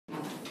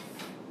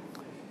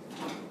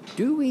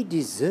Do we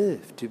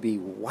deserve to be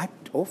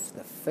wiped off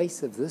the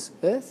face of this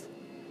earth?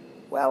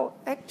 Well,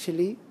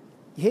 actually,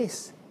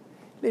 yes.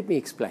 Let me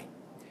explain.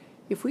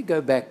 If we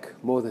go back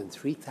more than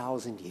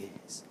 3,000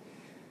 years,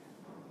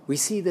 we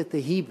see that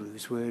the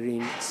Hebrews were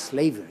in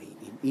slavery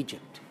in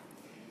Egypt,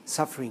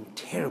 suffering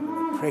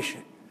terrible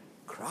oppression,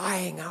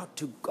 crying out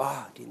to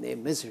God in their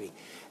misery.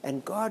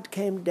 And God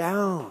came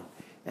down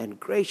and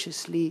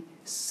graciously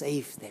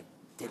saved them,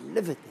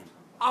 delivered them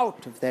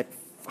out of that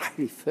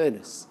fiery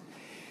furnace,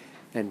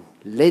 and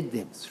led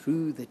them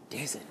through the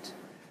desert,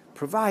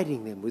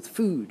 providing them with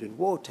food and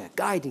water,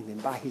 guiding them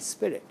by His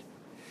Spirit.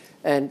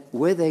 And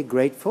were they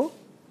grateful?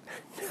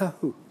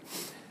 No.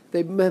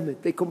 They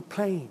murmured, they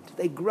complained,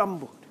 they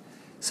grumbled,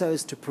 so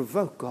as to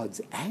provoke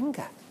God's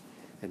anger.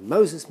 And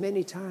Moses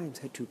many times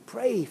had to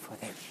pray for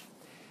them.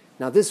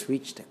 Now this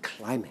reached a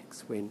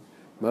climax when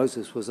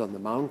Moses was on the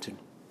mountain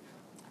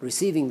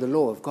receiving the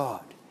law of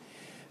God.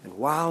 And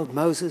while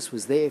Moses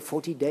was there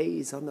 40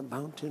 days on the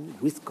mountain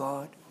with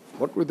God,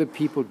 what were the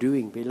people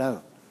doing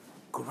below?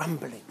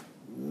 Grumbling,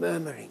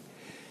 murmuring.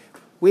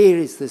 Where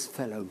is this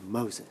fellow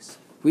Moses?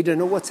 We don't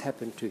know what's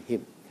happened to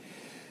him.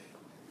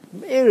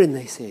 Aaron,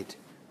 they said,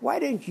 why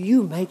don't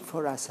you make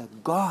for us a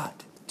God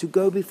to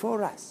go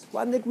before us,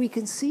 one that we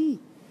can see?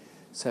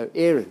 So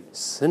Aaron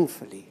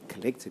sinfully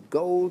collected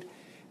gold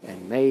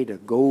and made a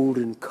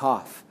golden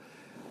calf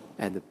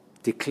and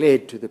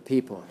declared to the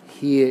people,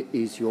 here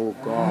is your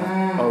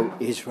God, O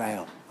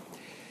Israel.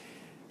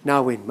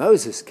 Now when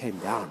Moses came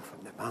down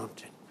from the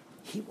mountain,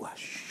 he was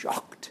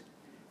shocked,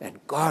 and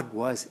God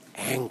was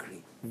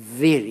angry,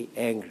 very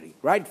angry,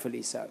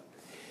 rightfully so.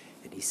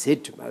 And he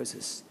said to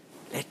Moses,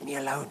 let me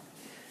alone,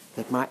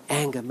 that my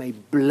anger may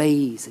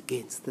blaze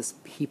against this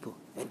people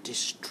and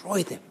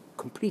destroy them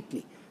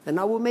completely, and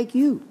I will make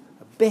you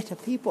a better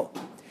people.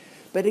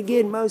 But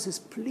again, Moses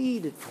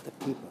pleaded for the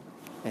people,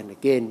 and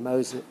again,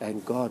 Moses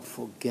and God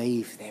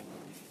forgave them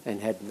and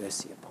had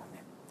mercy upon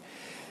them.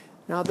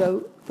 Now,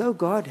 though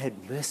God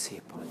had mercy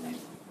upon them,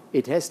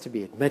 it has to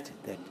be admitted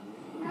that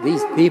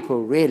these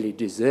people really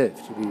deserve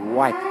to be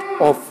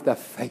wiped off the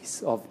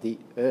face of the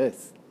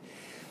earth.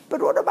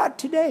 But what about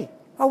today?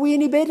 Are we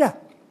any better?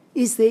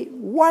 Is there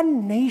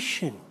one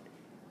nation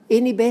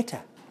any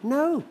better?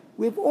 No.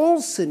 We've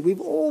all sinned.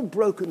 We've all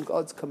broken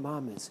God's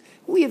commandments.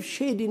 We have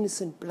shed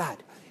innocent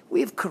blood.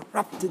 We have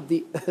corrupted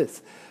the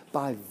earth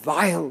by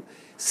vile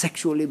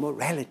sexual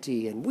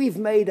immorality, and we've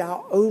made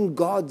our own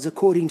gods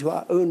according to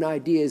our own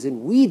ideas,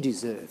 and we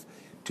deserve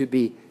to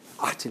be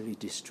utterly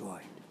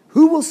destroyed.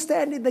 Who will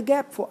stand in the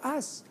gap for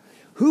us?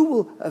 Who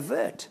will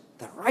avert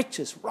the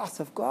righteous wrath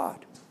of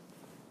God?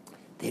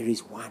 There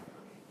is one,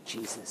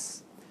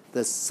 Jesus,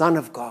 the Son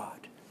of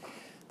God.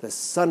 The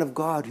Son of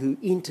God who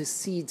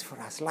intercedes for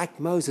us like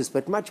Moses,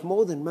 but much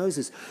more than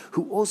Moses,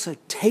 who also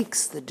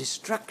takes the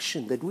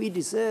destruction that we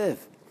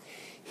deserve.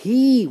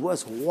 He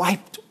was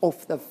wiped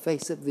off the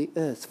face of the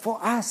earth for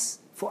us,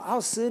 for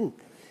our sin.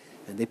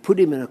 And they put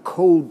him in a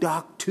cold,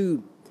 dark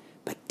tomb,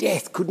 but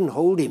death couldn't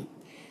hold him.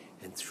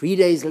 And 3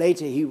 days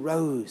later, he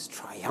rose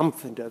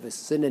triumphant over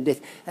sin and death.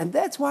 And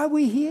that's why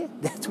we're here.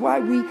 That's why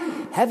we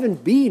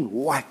haven't been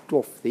wiped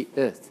off the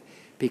earth,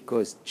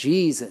 because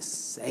Jesus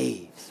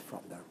saves from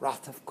the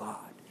wrath of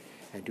God.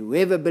 And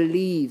whoever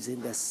believes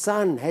in the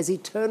Son has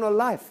eternal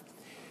life.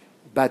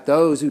 But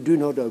those who do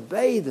not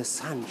obey the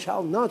Son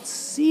shall not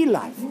see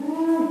life,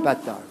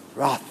 but the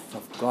wrath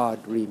of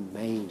God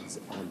remains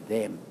on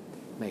them.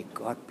 May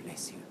God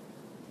bless you.